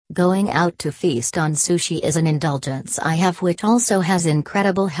Going out to feast on sushi is an indulgence I have which also has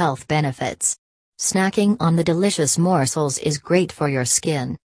incredible health benefits. Snacking on the delicious morsels is great for your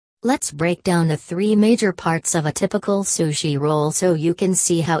skin. Let's break down the three major parts of a typical sushi roll so you can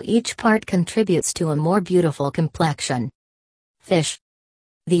see how each part contributes to a more beautiful complexion. Fish.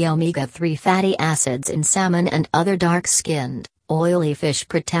 The omega-3 fatty acids in salmon and other dark-skinned, oily fish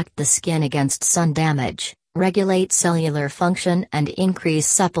protect the skin against sun damage, regulate cellular function and increase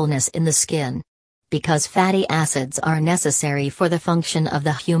suppleness in the skin. Because fatty acids are necessary for the function of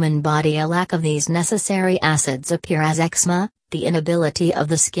the human body, a lack of these necessary acids appear as eczema, the inability of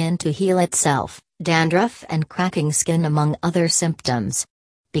the skin to heal itself, dandruff and cracking skin among other symptoms.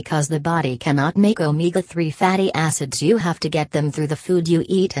 Because the body cannot make omega-3 fatty acids, you have to get them through the food you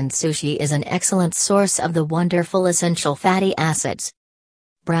eat, and sushi is an excellent source of the wonderful essential fatty acids.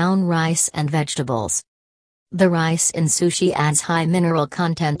 Brown rice and vegetables. The rice in sushi adds high mineral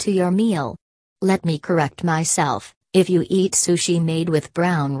content to your meal. Let me correct myself, if you eat sushi made with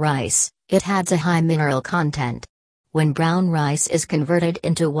brown rice, it adds a high mineral content. When brown rice is converted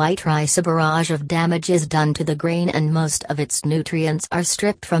into white rice, a barrage of damage is done to the grain and most of its nutrients are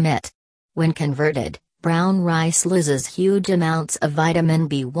stripped from it. When converted, brown rice loses huge amounts of vitamin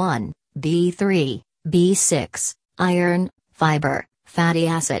B1, B3, B6, iron, fiber, fatty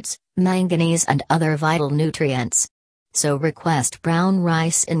acids, manganese and other vital nutrients. So request brown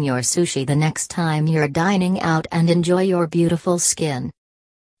rice in your sushi the next time you're dining out and enjoy your beautiful skin.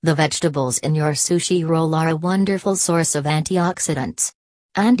 The vegetables in your sushi roll are a wonderful source of antioxidants.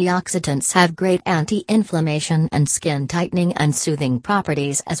 Antioxidants have great anti-inflammation and skin tightening and soothing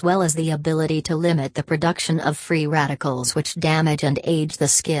properties, as well as the ability to limit the production of free radicals which damage and age the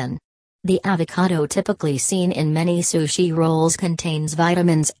skin. The avocado, typically seen in many sushi rolls, contains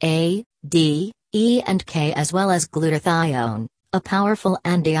vitamins A, D, E and K, as well as glutathione, a powerful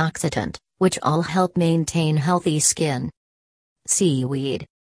antioxidant, which all help maintain healthy skin. Seaweed.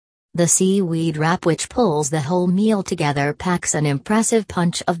 The seaweed wrap, which pulls the whole meal together, packs an impressive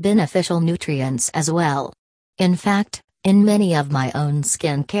punch of beneficial nutrients as well. In fact, in many of my own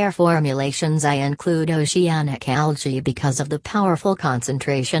skincare formulations I include oceanic algae because of the powerful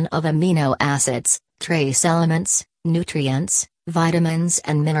concentration of amino acids, trace elements, nutrients, vitamins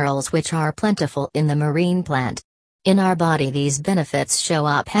and minerals which are plentiful in the marine plant. In our body, these benefits show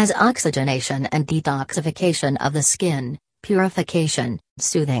up as oxygenation and detoxification of the skin, purification,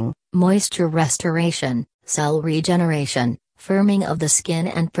 soothing, moisture restoration, cell regeneration, firming of the skin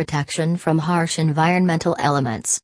and protection from harsh environmental elements.